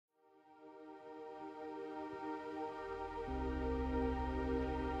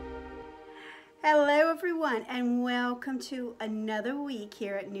Hello everyone, and welcome to another week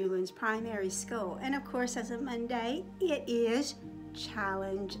here at Newlands Primary School. And of course, as a Monday, it is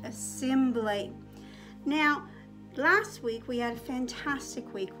Challenge Assembly. Now, last week we had a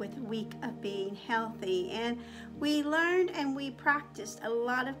fantastic week with Week of Being Healthy, and we learned and we practiced a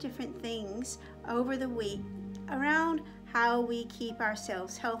lot of different things over the week around how we keep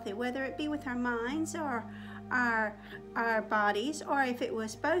ourselves healthy, whether it be with our minds or our bodies, or if it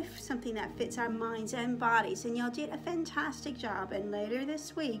was both, something that fits our minds and bodies. And y'all did a fantastic job. And later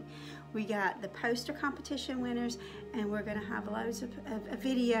this week we got the poster competition winners, and we're going to have loads of a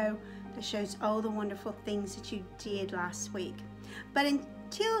video that shows all the wonderful things that you did last week. But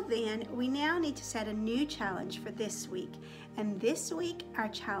until then, we now need to set a new challenge for this week. And this week our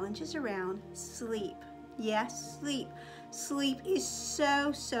challenge is around sleep. Yes, sleep. Sleep is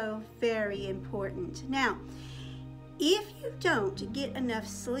so very important. Now, if you don't get enough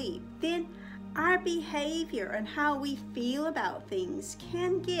sleep, then our behavior and how we feel about things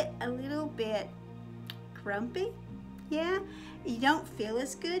can get a little bit grumpy. Yeah, you don't feel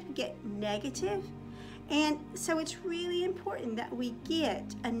as good, you get negative. And so it's really important that we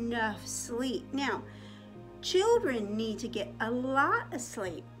get enough sleep. Now, children need to get a lot of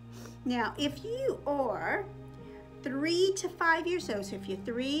sleep. Now, if you are 3 to 5 years old, so if you're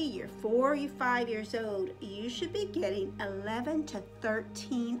 3, you're 4, you're 5 years old, you should be getting 11 to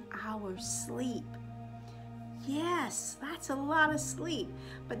 13 hours sleep. Yes, that's a lot of sleep,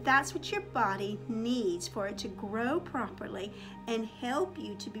 but that's what your body needs for it to grow properly and help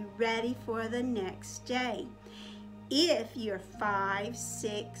you to be ready for the next day. If you're 5,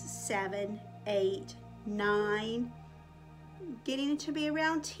 6, 7, 8, 9, getting to be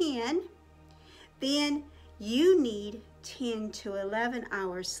around 10, then you need 10 to 11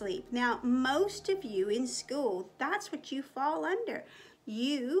 hours sleep. Now, most of you in school, that's what you fall under.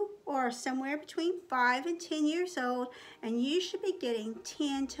 You are somewhere between 5 and 10 years old, and you should be getting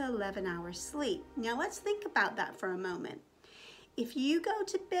 10 to 11 hours sleep. Now, let's think about that for a moment. If you go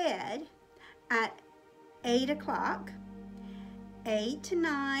to bed at 8 o'clock, 8 to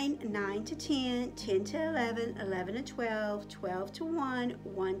 9, 9 to 10, 10 to 11, 11 to 12, 12 to 1,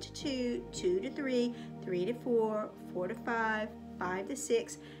 1 to 2, 2 to 3, 3 to 4, 4 to 5, 5 to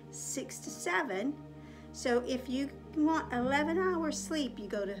 6, 6 to 7. So if you want 11 hours sleep, you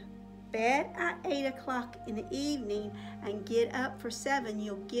go to bed at 8 o'clock in the evening and get up for 7,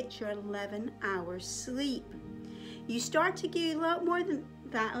 you'll get your 11 hours sleep. You start to get a lot more than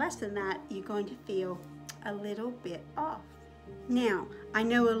that, less than that, you're going to feel a little bit off. Now, I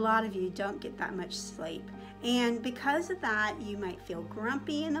know a lot of you don't get that much sleep, and because of that, you might feel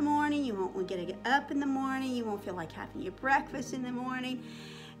grumpy in the morning, you won't want to get up in the morning, you won't feel like having your breakfast in the morning,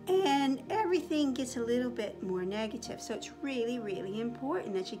 and everything gets a little bit more negative. So it's really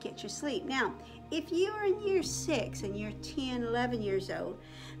important that you get your sleep. Now, if you are in year 6 and you're 10, 11 years old,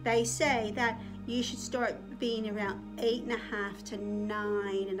 they say that you should start being around 8.5 to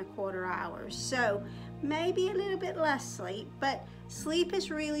 9.25 hours. So maybe a little bit less sleep, but sleep is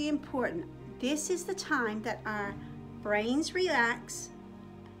really important. This is the time that our brains relax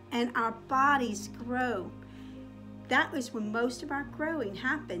and our bodies grow. That is when most of our growing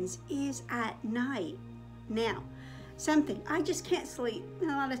happens, is at night. Now, I just can't sleep. A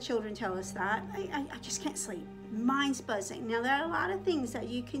lot of children tell us that. I just can't sleep. Mind's buzzing. Now, there are a lot of things that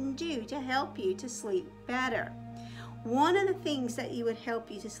you can do to help you to sleep better. One of the things that would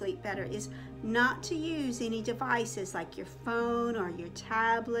help you to sleep better is not to use any devices like your phone or your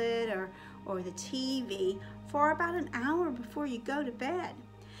tablet or the TV for about an hour before you go to bed.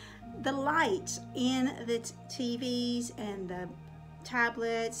 The lights in the TVs and the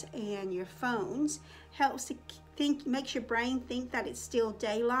tablets and your phones helps to makes your brain think that it's still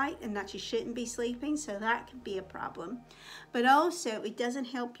daylight and that you shouldn't be sleeping, so that could be a problem. But also, it doesn't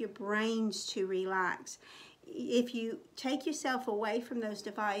help your brains to relax. If you take yourself away from those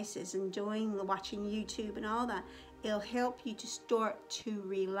devices and watching YouTube and all that, it'll help you to start to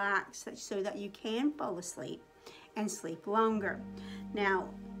relax so that you can fall asleep and sleep longer. Now,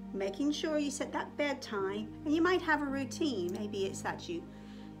 making sure you set that bedtime, and you might have a routine. Maybe it's that you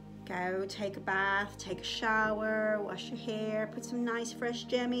go take a bath, take a shower, wash your hair, put some nice fresh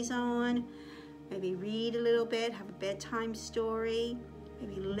jammies on, maybe read a little bit, have a bedtime story,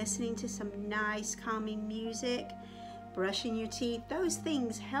 maybe listening to some nice calming music, brushing your teeth. Those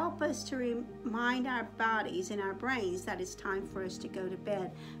things help us to remind our bodies and our brains that it's time for us to go to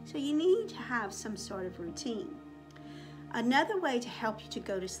bed. So you need to have some sort of routine. Another way to help you to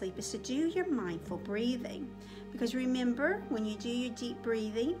go to sleep is to do your mindful breathing. Because remember, when you do your deep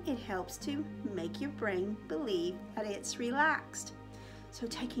breathing, it helps to make your brain believe that it's relaxed. So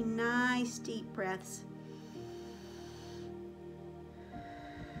taking nice deep breaths.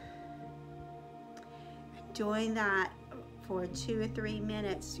 Doing that for 2 or 3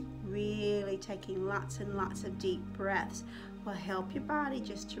 minutes, really taking lots and lots of deep breaths will help your body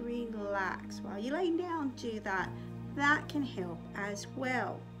just to relax. While you're laying down, do that. That can help as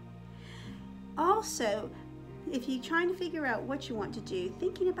well. Also, if you're trying to figure out what you want to do,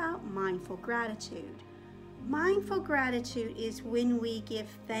 thinking about mindful gratitude. Mindful gratitude is when we give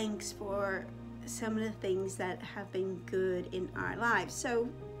thanks for some of the things that have been good in our lives. So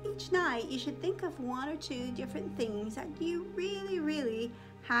each night you should think of 1 or 2 different things that you really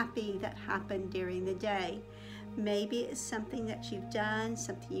happy that happened during the day. Maybe it's something that you've done,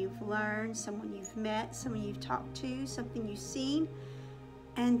 something you've learned, someone you've met, someone you've talked to, something you've seen.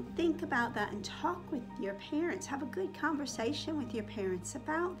 And think about that and talk with your parents. Have a good conversation with your parents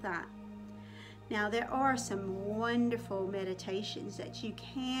about that. Now, there are some wonderful meditations that you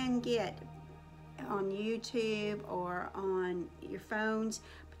can get on YouTube or on your phones,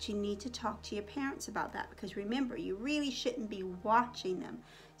 but you need to talk to your parents about that, because remember, you really shouldn't be watching them.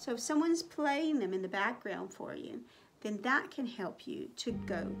 So if someone's playing them in the background for you, then that can help you to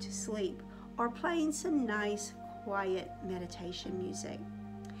go to sleep, or playing some nice quiet meditation music.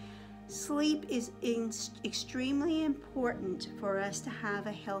 Sleep is extremely important for us to have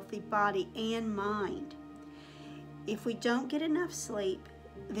a healthy body and mind. If we don't get enough sleep,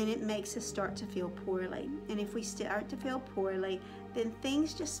 then it makes us start to feel poorly. And if we start to feel poorly, then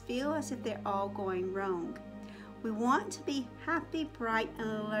things just feel as if they're all going wrong. We want to be happy, bright, and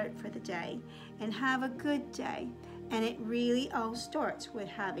alert for the day and have a good day. And it really all starts with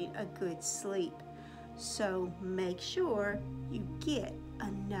having a good sleep. So make sure you get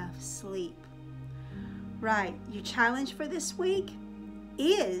enough sleep. Right, your challenge for this week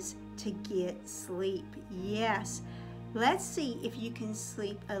is to get sleep. Yes, let's see if you can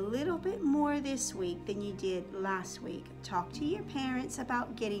sleep a little bit more this week than you did last week. Talk to your parents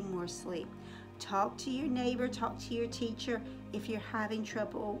about getting more sleep. Talk to your neighbor, talk to your teacher if you're having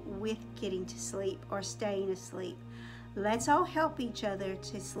trouble with getting to sleep or staying asleep. Let's all help each other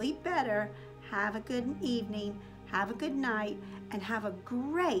to sleep better. Have a good evening, have a good night, and have a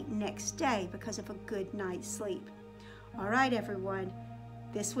great next day because of a good night's sleep. All right, everyone,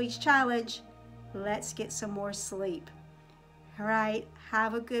 this week's challenge, let's get some more sleep. All right,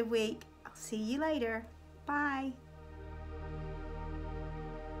 have a good week. I'll see you later. Bye.